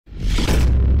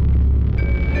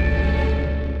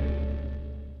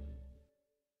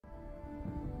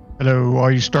Hello, all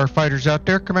you starfighters out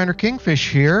there. Commander Kingfish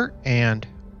here, and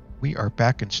we are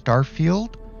back in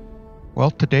Starfield. Well,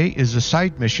 today is a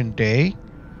side mission day,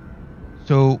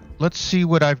 so let's see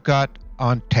what I've got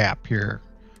on tap here.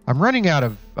 I'm running out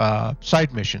of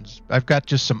side missions. I've got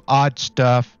just some odd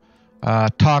stuff.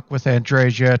 Talk with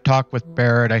Andresia, talk with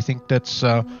Barrett. I think that's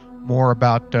more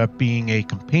about being a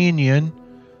companion.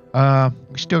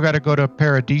 We still got to go to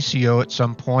Paradiso at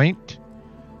some point.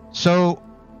 So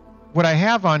what I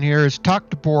have on here is talk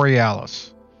to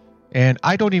Borealis, and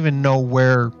I don't even know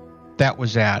where that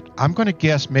was at. I'm going to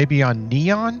guess maybe on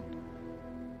Neon,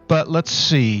 but let's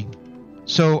see.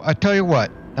 So I tell you what,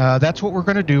 that's what we're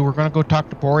going to do. We're going to go talk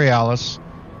to Borealis,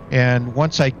 and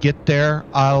once I get there,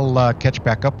 I'll catch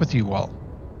back up with you all.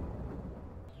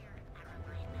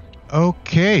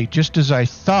 Okay, just as I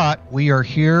thought, we are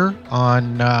here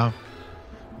on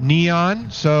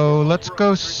Neon, so let's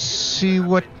go see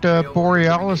what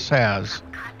Borealis has.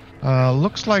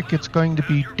 Looks like it's going to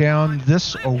be down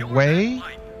this away.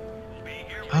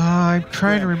 I'm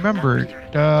trying to remember.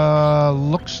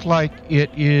 Looks like it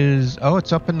is... Oh,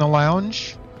 it's up in the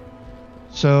lounge.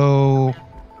 So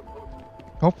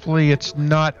hopefully it's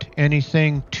not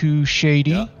anything too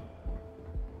shady.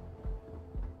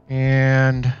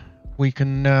 And we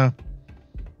can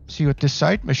see what this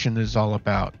side mission is all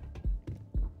about.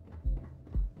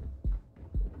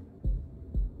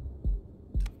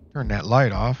 Turn that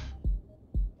light off.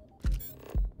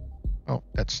 Oh,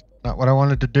 that's not what I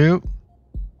wanted to do.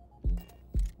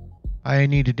 I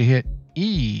needed to hit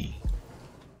E.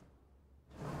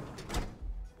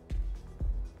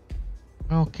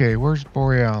 Okay, where's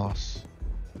Borealis?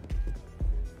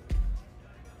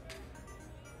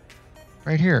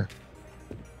 Right here.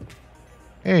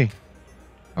 Hey.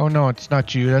 Oh no, it's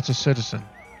not you. That's a citizen.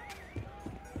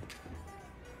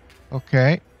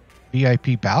 Okay.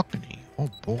 VIP balcony. Oh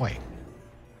boy.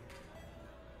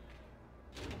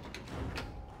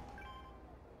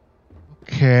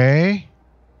 Okay.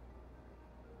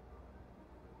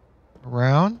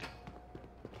 Around.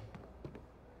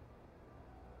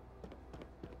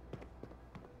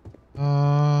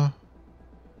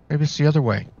 Maybe it's the other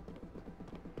way.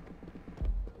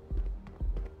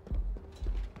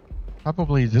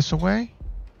 Probably this way?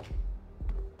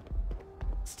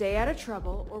 Stay out of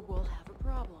trouble or we'll have a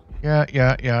problem.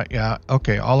 Yeah.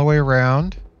 Okay, all the way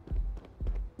around.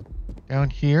 Down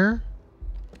here.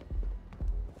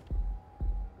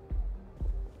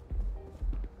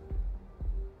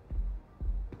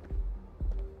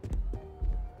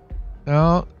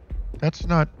 No, that's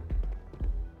not...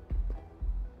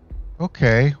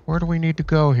 Okay, where do we need to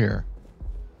go here?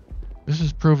 This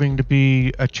is proving to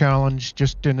be a challenge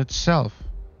just in itself.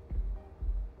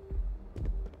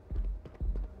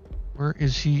 Where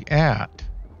is he at?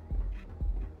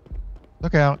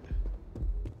 Look out.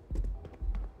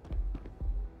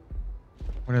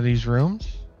 One of these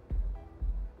rooms?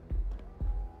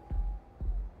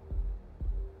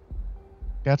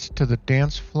 That's to the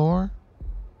dance floor?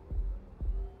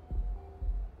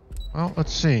 Well,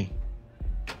 let's see.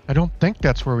 I don't think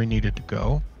that's where we needed to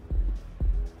go.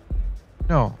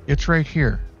 No, it's right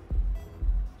here.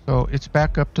 So it's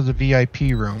back up to the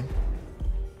VIP room.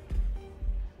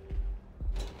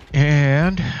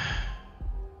 And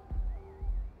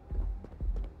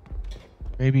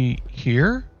maybe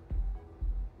here?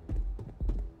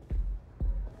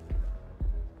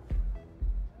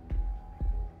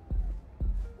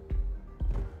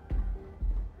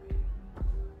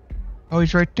 Oh,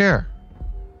 he's right there.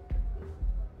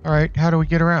 All right, how do we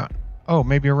get around? Oh,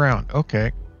 maybe around.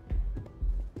 Okay.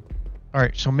 All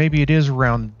right, so maybe it is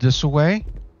around this way.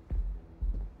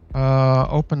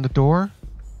 Open the door.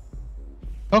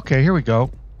 Okay, here we go.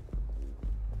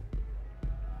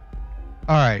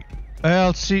 All right.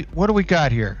 Let's see. What do we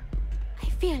got here? I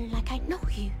feel like I know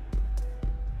you.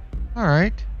 All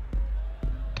right.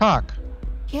 Talk.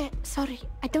 Yeah, sorry.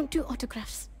 I don't do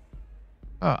autographs.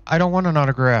 I don't want an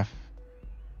autograph.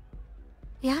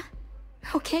 Yeah?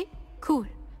 Okay, cool.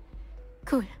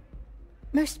 Cool.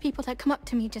 Most people that come up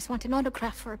to me just want an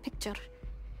autograph or a picture.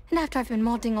 And after I've been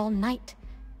modding all night,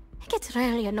 it gets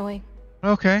really annoying.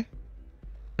 Okay.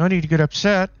 No need to get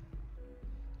upset.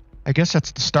 I guess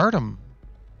that's the stardom.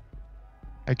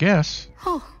 I guess.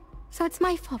 Oh, so it's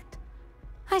my fault.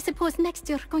 I suppose next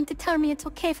you're going to tell me it's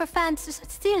okay for fans to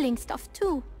start stealing stuff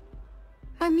too.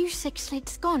 My music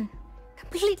slate's gone.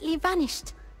 Completely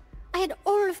vanished. I had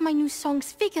all of my new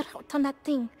songs figured out on that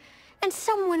thing, and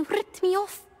someone ripped me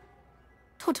off.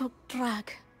 Total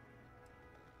drag.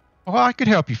 Well, I could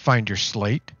help you find your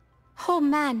slate. Oh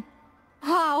man.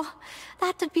 Wow,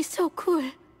 that would be so cool.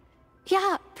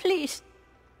 Yeah, please.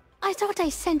 I thought I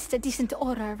sensed a decent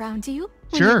aura around you.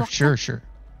 when you Sure, walked sure, up. sure.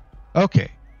 Okay.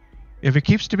 If it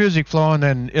keeps the music flowing,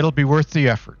 then it'll be worth the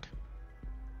effort.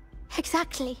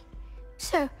 Exactly.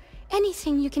 So,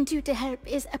 anything you can do to help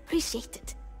is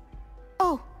appreciated.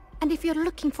 Oh, and if you're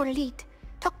looking for a lead,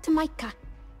 talk to Micah.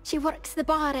 She works the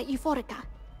bar at Euphorica,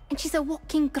 and she's a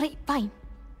walking grapevine.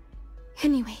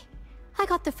 Anyway, I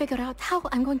got to figure out how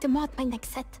I'm going to mod my next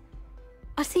set.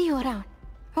 I'll see you around,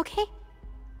 okay?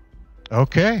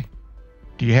 Okay.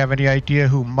 Do you have any idea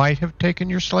who might have taken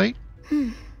your slate?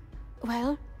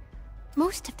 Well,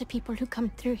 most of the people who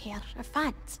come through here are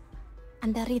fans,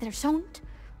 and they're either zoned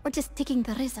or just digging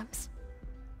the rhythms.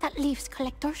 That leaves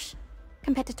collectors,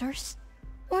 competitors,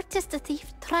 or just a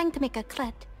thief trying to make a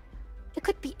cred. It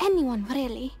could be anyone,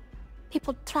 really.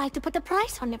 People try to put a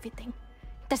price on everything.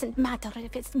 It doesn't matter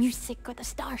if it's music or the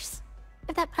stars.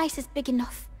 If that price is big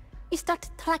enough, you start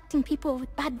attracting people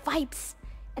with bad vibes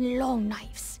and long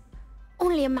knives.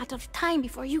 Only a matter of time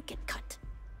before you get cut.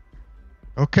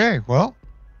 Okay, well,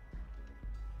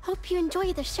 Hope you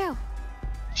enjoy the show.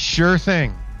 sure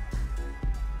thing.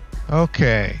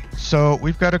 Okay, so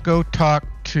we've got to go talk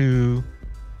to,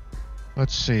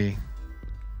 let's see.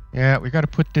 Yeah, we got to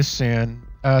put this in.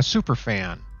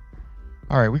 Superfan.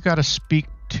 All right, we got to speak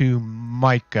to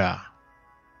Micah.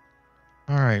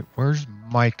 All right, where's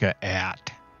Micah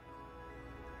at?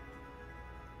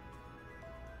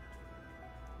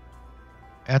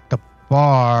 At the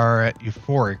bar at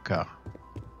Euphorica.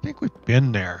 I think we've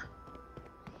been there.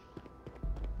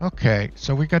 Okay,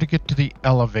 so we got to get to the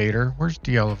elevator. Where's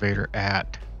the elevator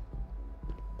at?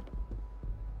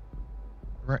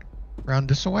 Right around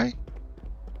this way?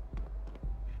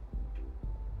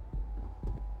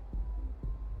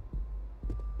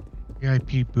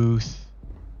 VIP booth.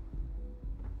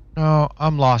 No,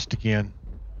 I'm lost again.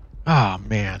 Ah,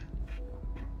 man.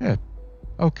 Yeah,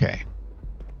 okay.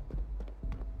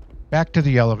 Back to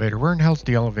the elevator. Where in the hell's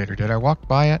the elevator? Did I walk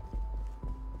by it?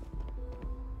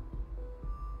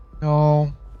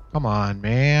 No. Come on,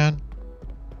 man.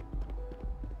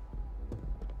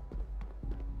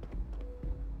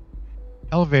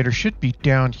 Elevator should be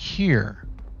down here.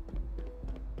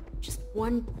 Just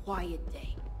one quiet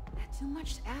day. That too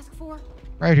much to ask for?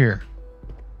 Right here.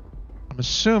 I'm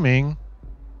assuming...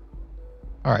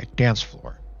 Alright, dance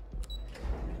floor.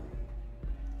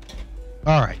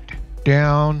 Alright,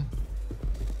 down...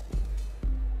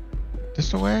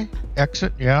 This way?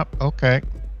 Exit? Yep, okay.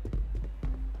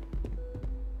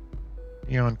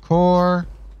 Neon Core.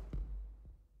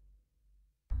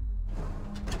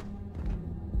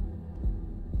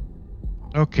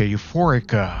 Okay,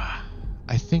 Euphorica.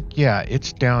 I think, yeah,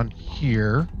 it's down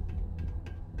here.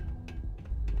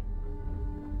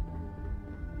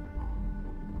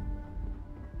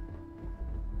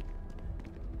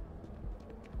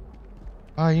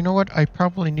 You know what? I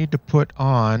probably need to put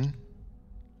on,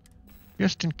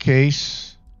 just in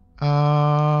case, we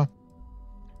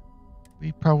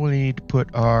probably need to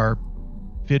put our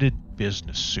fitted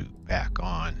business suit back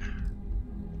on.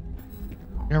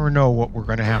 Never know what we're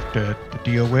going to have to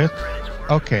deal with.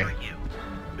 Okay.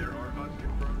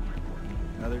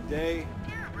 Another day.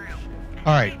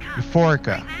 All right,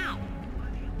 Euphorica.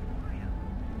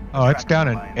 Oh, it's down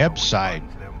in Ebbside.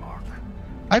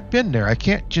 I've been there. I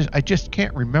just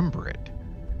can't remember it.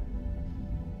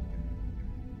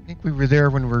 I think we were there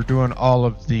when we were doing all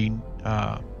of the.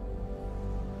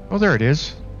 Oh, there it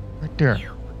is, right there.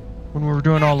 When we were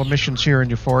doing all the missions here in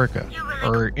Euphorica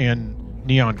or in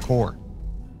Neon Core.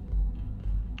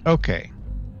 Okay.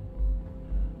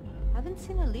 Haven't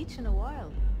seen a leech in a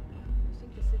while. I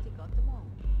think the city got them all.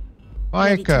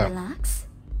 Ready to Micah. relax?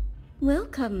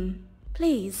 Welcome.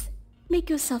 Please, make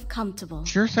yourself comfortable.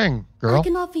 Sure thing, I girl.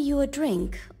 can offer you a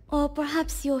drink, or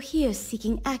perhaps you're here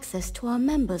seeking access to our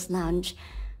members' lounge,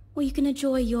 where you can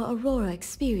enjoy your Aurora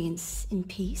experience in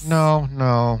peace.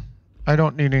 No. I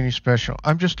don't need any special.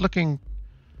 I'm just looking.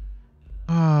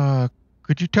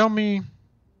 Could you tell me?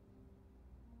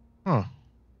 Huh.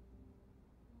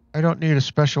 I don't need a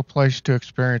special place to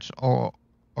experience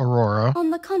Aurora.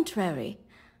 On the contrary,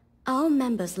 our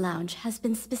members' lounge has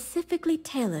been specifically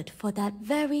tailored for that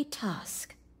very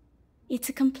task. It's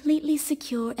a completely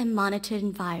secure and monitored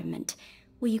environment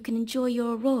where you can enjoy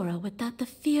your Aurora without the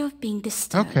fear of being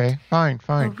disturbed. Okay, fine.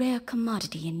 A rare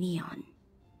commodity in Neon.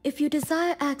 If you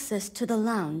desire access to the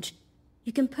lounge,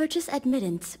 you can purchase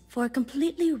admittance for a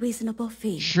completely reasonable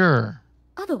fee. Sure.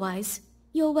 Otherwise,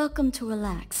 you're welcome to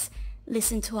relax,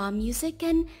 listen to our music,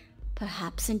 and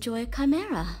perhaps enjoy a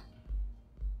chimera.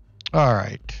 All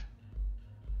right.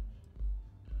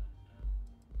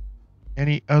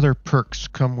 Any other perks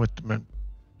come with them?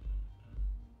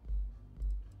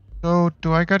 So,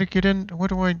 do I gotta get in? What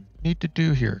do I need to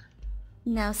do here?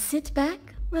 Now sit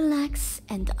back, relax,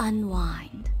 and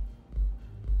unwind.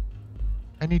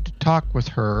 I need to talk with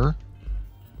her.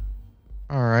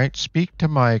 Alright, speak to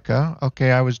Micah.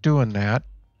 Okay, I was doing that.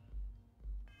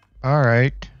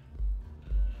 Alright.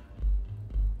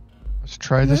 Let's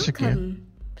try this again. Welcome.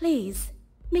 Please,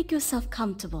 make yourself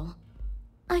comfortable.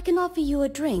 I can offer you a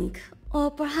drink,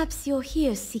 or perhaps you're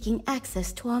here seeking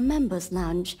access to our members'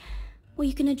 lounge, where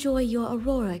you can enjoy your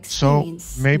Aurora So,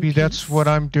 experience. maybe that's what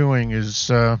I'm doing is,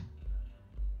 tell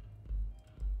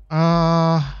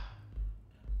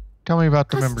me about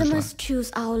the members' Customers lounge.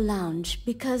 choose our lounge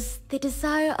because they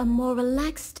desire a more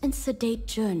relaxed and sedate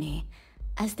journey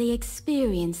as they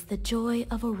experience the joy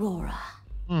of Aurora.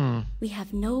 We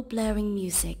have no blaring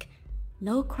music,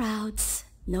 no crowds,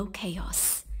 no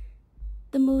chaos.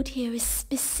 The mood here is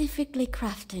specifically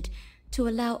crafted to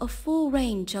allow a full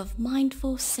range of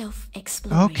mindful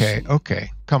self-exploration.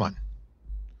 Okay, come on.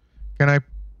 Can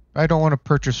I don't want to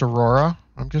purchase Aurora.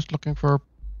 I'm just looking to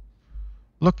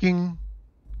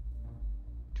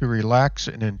relax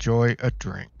and enjoy a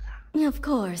drink. Of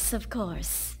course, of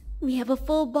course. We have a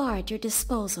full bar at your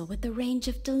disposal with a range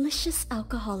of delicious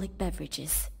alcoholic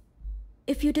beverages.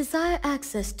 If you desire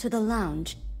access to the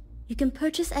lounge, you can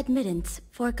purchase admittance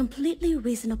for a completely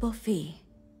reasonable fee.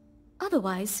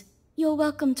 Otherwise, you're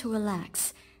welcome to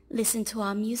relax, listen to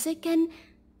our music, and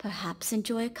perhaps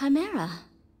enjoy a chimera.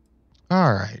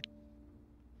 Alright.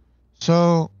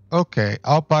 So, okay,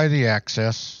 I'll buy the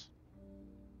access.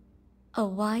 A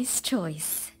wise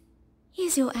choice.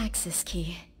 Here's your access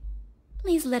key.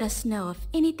 Please let us know if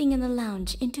anything in the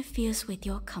lounge interferes with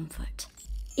your comfort.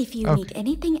 If you need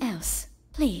anything else,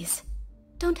 please,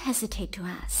 don't hesitate to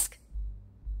ask.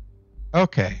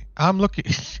 Okay, I'm looking...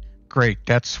 Great,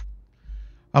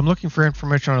 I'm looking for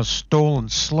information on a stolen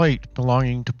slate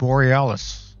belonging to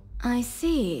Borealis. I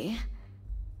see.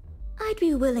 I'd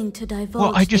be willing to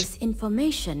divulge this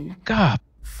information God,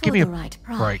 for give me the a right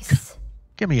price. break.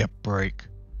 Give me a break.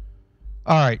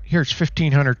 Alright, here's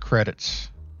 1,500 credits.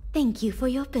 Thank you for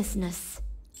your business.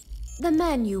 The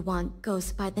man you want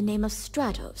goes by the name of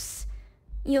Stratos.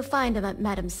 You'll find him at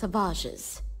Madame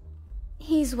Savage's.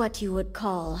 He's what you would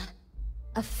call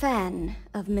a fan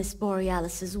of Miss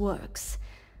Borealis's works.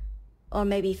 Or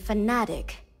maybe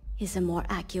fanatic is a more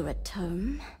accurate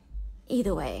term.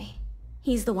 Either way,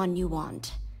 he's the one you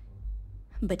want.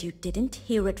 But you didn't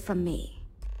hear it from me.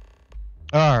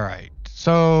 Alright,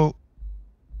 so...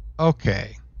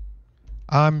 Okay.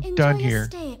 I'm done here.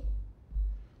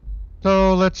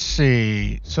 So let's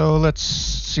see. Let's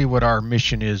see what our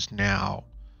mission is now.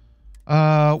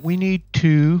 We need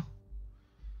to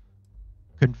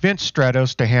convince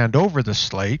Stratos to hand over the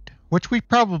slate, which we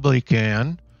probably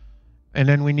can, and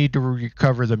then we need to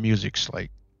recover the music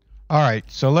slate. Alright,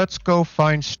 so let's go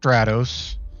find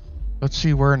Stratos. Let's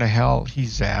see where in the hell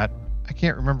he's at. I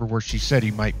can't remember where she said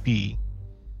he might be.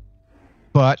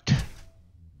 But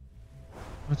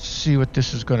let's see what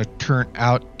this is going to turn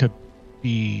out to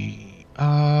be.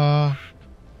 Oh,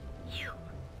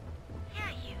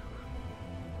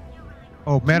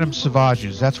 Madame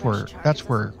Savage's. That's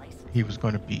where he was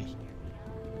going to be.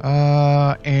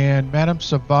 And Madame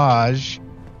Savage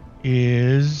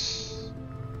is...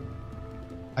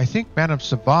 I think Madame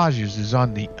Savage's is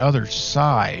on the other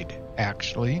side,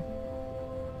 actually.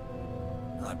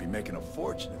 I'd be making a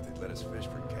fortune if they'd let us fish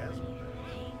for chasm.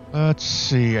 Let's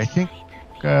see. I think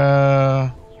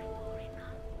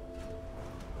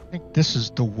this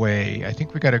is the way. I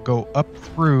think we got to go up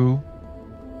through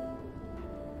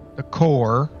the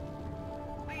core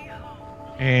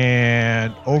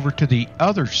and over to the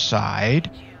other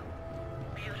side.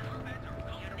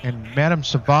 And Madame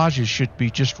Savage's should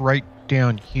be just right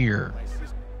down here.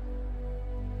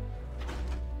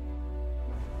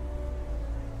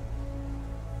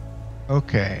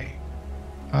 Okay.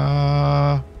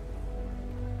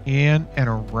 In and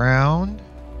around.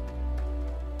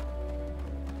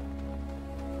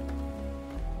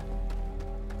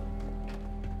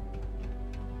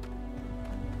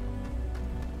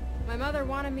 My mother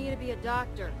wanted me to be a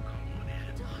doctor.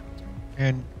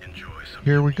 And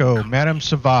here we go, Madame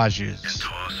Savage's.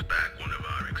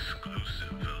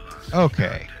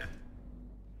 Okay.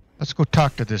 Let's go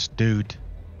talk to this dude.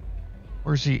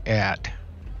 Where's he at?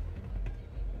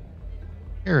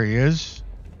 Here he is.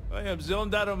 I am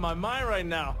zoned out of my mind right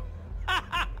now.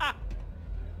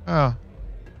 Oh,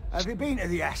 Have you been to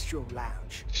the Astro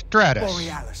Lounge? Stratus.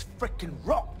 Borealis frickin'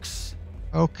 rocks.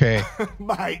 Okay.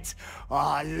 Mate,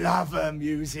 I love her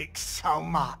music so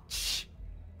much.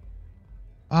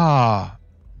 Ah,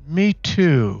 me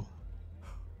too.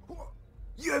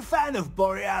 You a fan of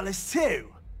Borealis too?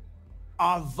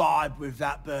 I vibe with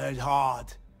that bird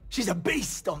hard. She's a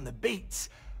beast on the beats.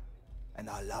 And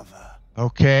I love her.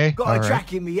 Okay. Got all a right.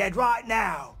 track in me head right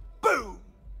now. Boom!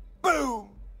 Boom! Boom!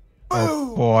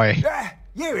 Oh, boy. Yeah,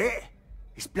 you hear it?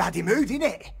 It's bloody mood,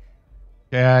 innit?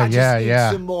 Yeah, I just yeah, need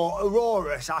yeah. some more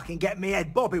Aurora so I can get me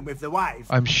head bobbing with the wave.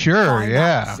 I'm sure, Find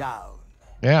that yeah. zone.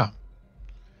 Yeah.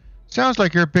 Sounds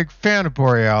like you're a big fan of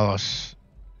Borealis.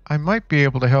 I might be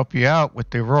able to help you out with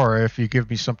the Aurora if you give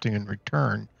me something in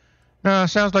return. No,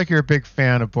 sounds like you're a big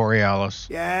fan of Borealis.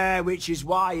 Yeah, which is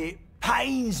why it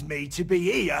pains me to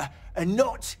be here and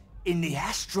not in the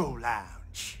Astro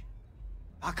Lounge.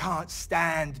 I can't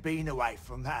stand being away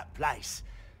from that place.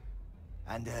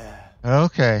 And,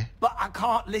 Okay. but I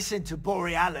can't listen to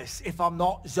Borealis if I'm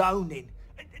not zoning.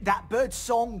 That bird's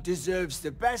song deserves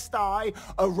the best eye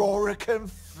Aurora can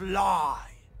fly.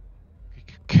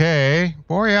 Okay.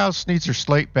 Borealis needs her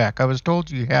slate back. I was told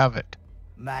you have it.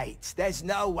 Mate, there's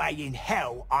no way in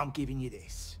hell I'm giving you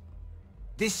this.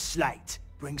 This slate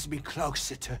brings me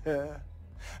closer to her.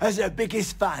 As her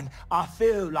biggest fan, I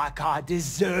feel like I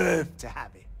deserve to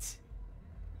have it.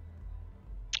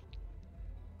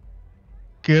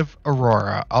 Give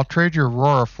Aurora. I'll trade your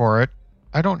Aurora for it.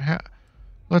 I don't have...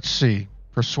 Let's see.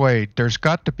 Persuade. There's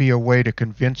got to be a way to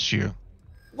convince you.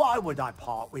 Why would I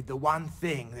part with the one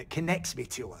thing that connects me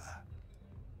to her?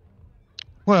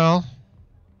 Well...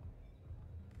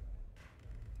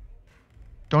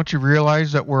 Don't you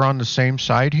realize that we're on the same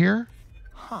side here?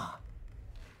 Huh.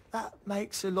 That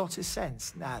makes a lot of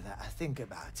sense now that I think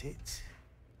about it.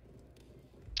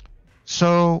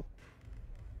 So,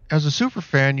 as a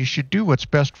superfan, you should do what's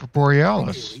best for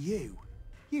Borealis. And who are you?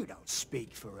 You don't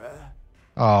speak for her.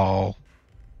 Oh.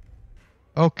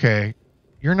 Okay.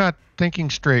 You're not thinking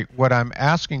straight. What I'm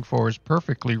asking for is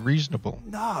perfectly reasonable.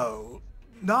 No.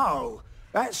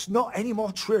 That's not any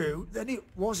more true than it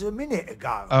was a minute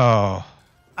ago. Oh.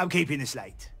 I'm keeping the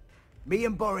slate. Me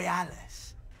and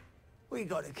Borealis. We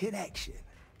got a connection.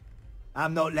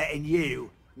 I'm not letting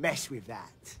you mess with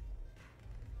that.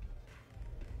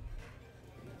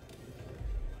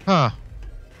 Huh.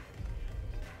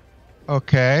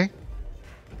 Okay.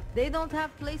 They don't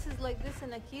have places like this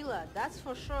in Aquila, that's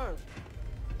for sure.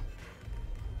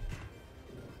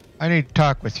 I need to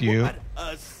talk with you. What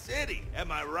a city,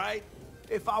 am I right?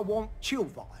 If I want chill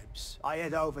vibes, I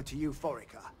head over to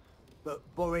Euphorica. But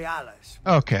Borealis...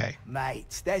 Okay.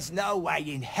 Mate, there's no way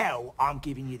in hell I'm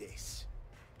giving you this.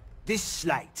 This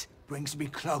slate brings me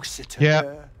closer to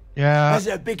her. Yeah. As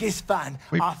her biggest fan,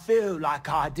 I feel like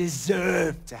I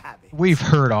deserve to have it. We've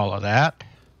heard all of that.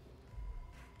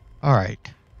 All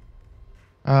right.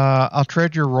 I'll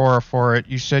trade your Aurora for it.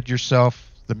 You said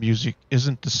yourself the music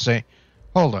isn't the same.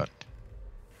 Hold on.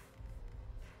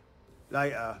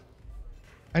 Later.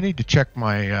 I need to check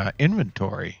my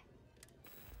inventory.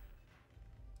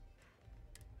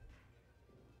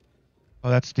 Oh,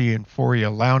 that's the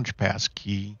Euphoria Lounge Pass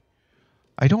key.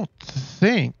 I don't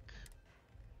think...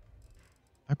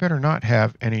 I better not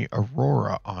have any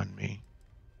Aurora on me.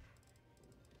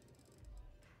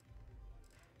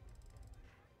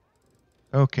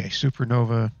 Okay,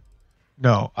 Supernova.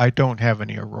 No, I don't have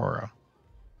any Aurora.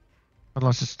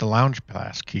 Unless it's the Lounge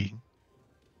Pass key.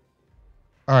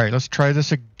 Alright, let's try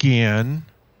this again.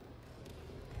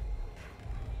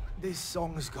 This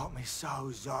song's got me so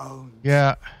zoned.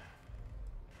 Yeah.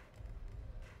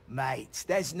 Mate,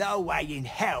 there's no way in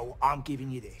hell I'm giving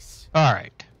you this.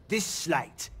 Alright. This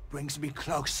slate brings me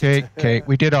closer to her. Okay,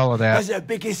 we did all of that. As her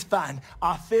biggest fan,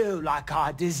 I feel like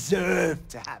I deserve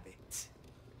to have it.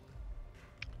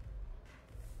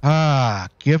 Ah,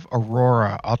 give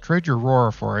Aurora. I'll trade your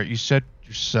Aurora for it. You said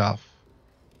yourself.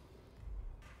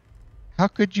 How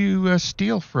could you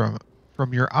steal from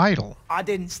your idol? I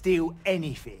didn't steal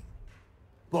anything.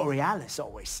 Borealis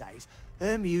always says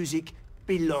her music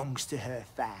belongs to her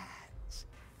fans.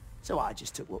 So I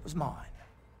just took what was mine.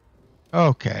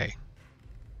 Okay.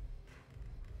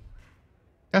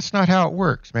 That's not how it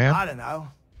works, man. I don't know.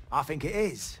 I think it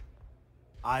is.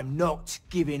 I'm not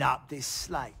giving up this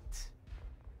slate.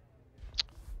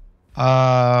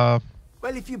 Well,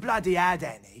 if you bloody had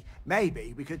any,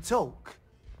 maybe we could talk.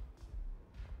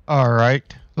 All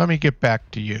right. Let me get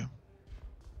back to you.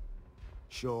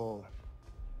 Sure.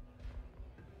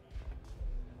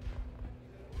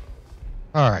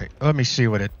 All right. Let me see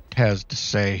what it has to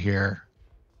say here.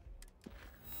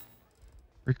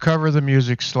 Recover the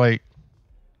music slate.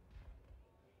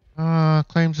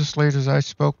 Claims the slate as I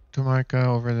spoke to Micah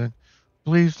over the...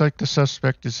 Believes like the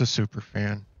suspect is a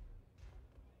superfan.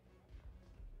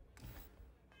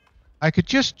 I could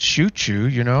just shoot you,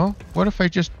 you know? What if I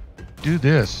just do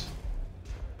this?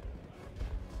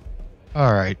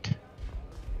 Alright.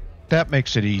 that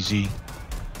makes it easy.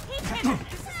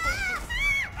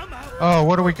 Oh,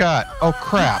 what do we got? Oh,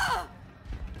 crap.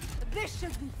 This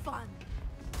should be fun.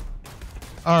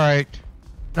 Alright.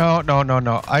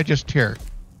 No. I just here.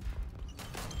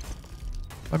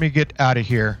 Let me get out of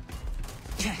here.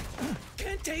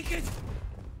 Can't take it.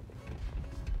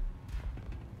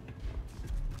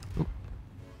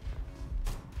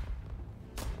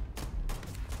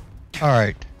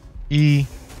 Alright. E.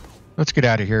 Let's get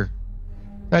out of here.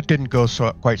 That didn't go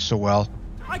quite so well.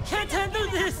 I can't handle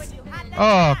this.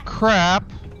 Oh,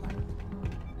 crap.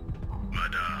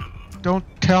 Don't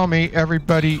tell me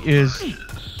everybody is... The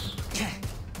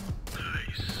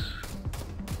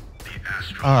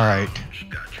Astro Alright. Lounge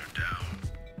got you down.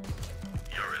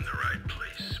 You're in the right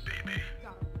place, baby.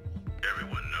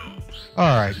 Everyone knows.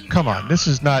 Alright, come on. This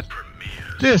is not...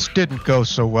 This didn't go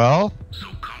so well. So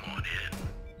come on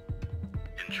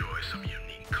in. Enjoy some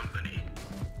unique company.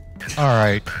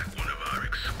 Alright. Back one of our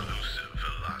exclusive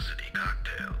velocity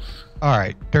cocktails.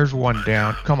 Alright, there's one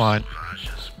down. Come on.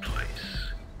 Sauvaga's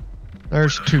place.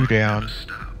 There's two down.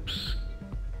 Stops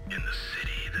in the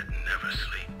city that never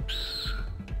sleeps.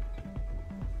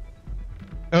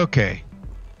 Okay.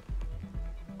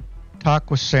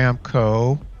 Talk with Sam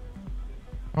Coe.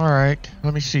 Alright,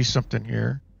 let me see something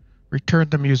here. Return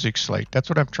the music slate. That's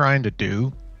what I'm trying to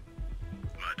do.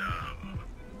 Madame.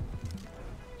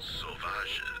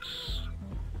 Sauvages.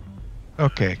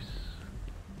 Okay.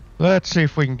 Let's see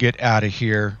if we can get out of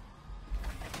here.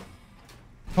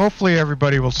 Hopefully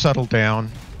everybody will settle down.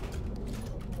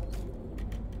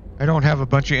 I don't have a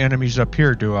bunch of enemies up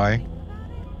here, do I?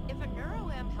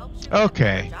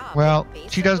 Okay. Well,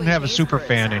 she doesn't have a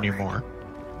Superfan anymore.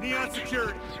 Neon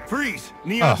security. Freeze.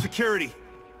 Neon security.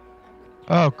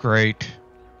 Oh, great.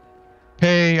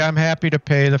 Pay. I'm happy to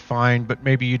pay the fine, but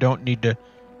maybe you don't need to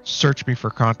search me for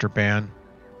contraband.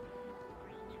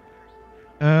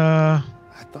 I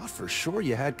thought for sure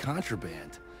you had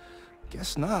contraband.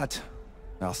 Guess not.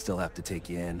 I'll still have to take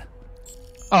you in.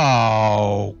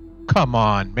 Oh, come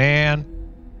on, man.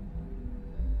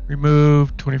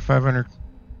 Remove 2,500.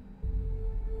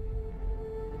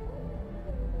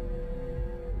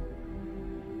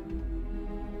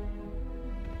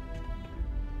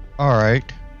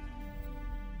 Alright.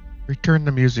 Return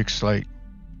the music slate.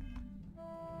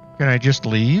 Can I just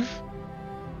leave?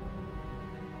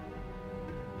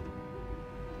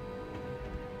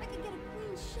 I can get a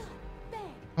clean shot. Bang.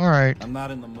 Alright. I'm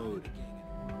not in the mood.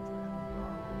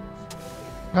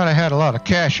 Thought I had a lot of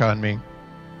cash on me.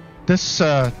 This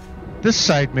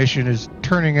side mission is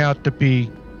turning out to be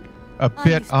a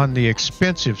bit on the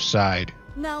expensive side.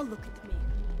 Now look at me.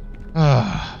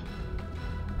 Ah.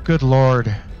 Good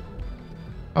lord.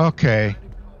 Okay.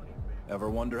 Ever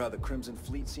wonder how the Crimson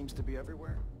Fleet seems to be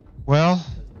everywhere? Well,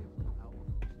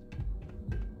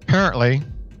 apparently,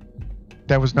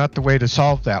 that was not the way to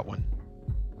solve that one.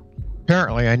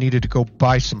 Apparently, I needed to go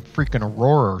buy some freaking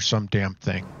Aurora or some damn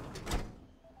thing.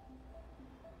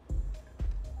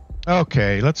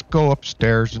 Okay, let's go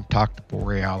upstairs and talk to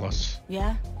Borealis.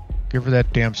 Yeah? Give her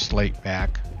that damn slate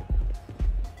back.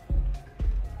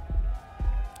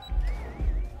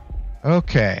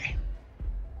 Okay.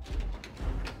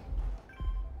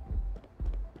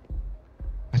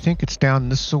 I think it's down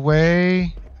this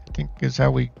way. I think is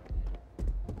how we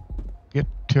get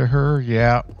to her.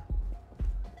 Yeah.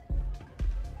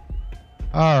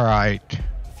 All right.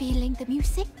 Feeling the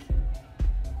music?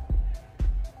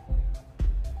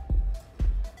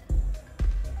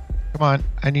 Come on.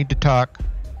 I need to talk.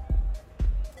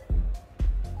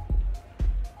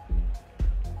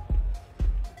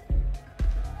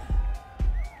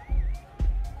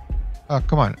 Oh,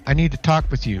 come on. I need to talk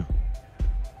with you.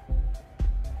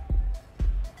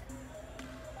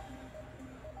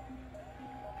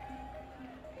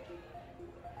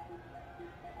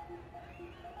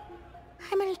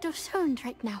 I'm a little zoned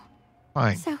right now.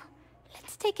 Fine. So,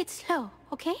 let's take it slow,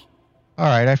 okay? All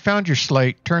right. I found your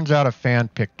slate. Turns out a fan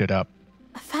picked it up.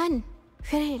 A fan?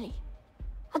 Really?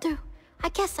 Although, I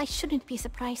guess I shouldn't be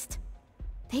surprised.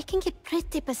 They can get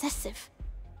pretty possessive.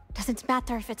 Doesn't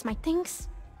matter if it's my things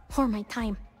or my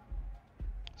time.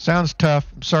 Sounds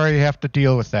tough. I'm sorry you have to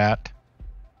deal with that.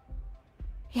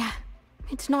 Yeah,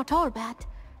 it's not all bad.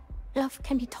 Love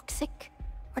can be toxic,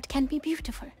 or it can be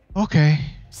beautiful. Okay.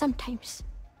 Sometimes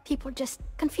people just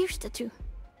confuse the two.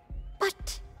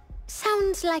 But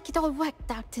sounds like it all worked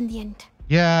out in the end.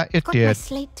 Yeah, it Got my did.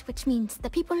 slate, which means the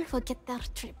people will get their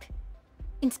trip.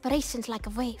 Inspiration's like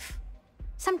a wave.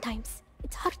 Sometimes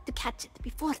it's hard to catch it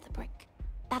before the break.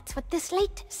 That's what this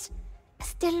slate is. A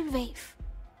still wave.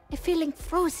 A feeling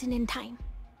frozen in time.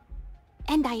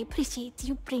 And I appreciate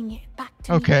you bringing it back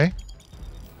to me. Okay.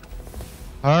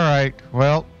 Alright,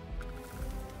 well.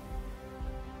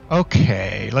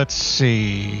 Okay, let's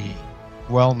see.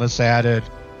 Wellness added.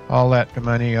 All that to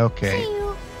money, okay. See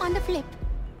you on the flip.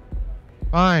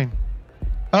 Fine.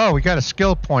 Oh, we got a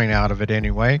skill point out of it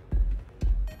anyway.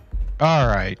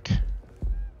 Alright.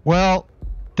 Well,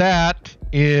 that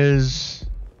is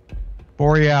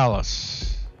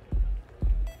Borealis.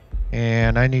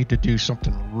 And I need to do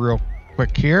something real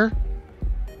quick here.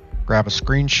 Grab a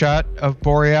screenshot of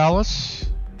Borealis.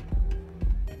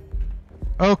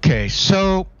 Okay,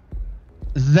 so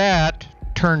that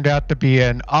turned out to be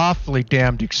an awfully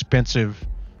damned expensive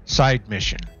side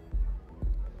mission.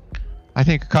 I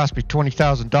think it cost me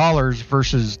 $20,000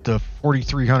 versus the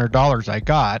 $4,300 I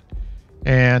got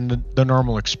and the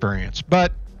normal experience.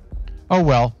 But, oh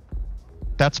well,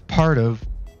 that's part of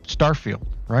Starfield,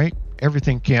 right?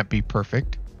 Everything can't be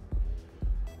perfect.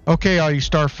 Okay, all you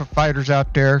starfighters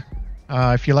out there,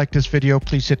 if you like this video,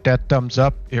 please hit that thumbs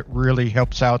up. It really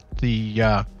helps out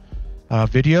the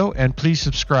video, and please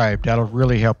subscribe. That'll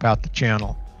really help out the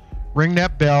channel. Ring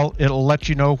that bell. It'll let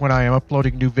you know when I am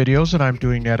uploading new videos, and I'm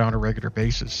doing that on a regular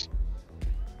basis.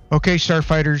 Okay,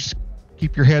 starfighters,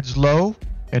 keep your heads low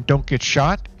and don't get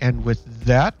shot. And with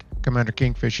that, Commander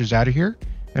Kingfish is out of here,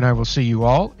 and I will see you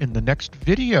all in the next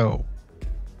video.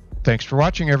 Thanks for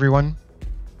watching, everyone.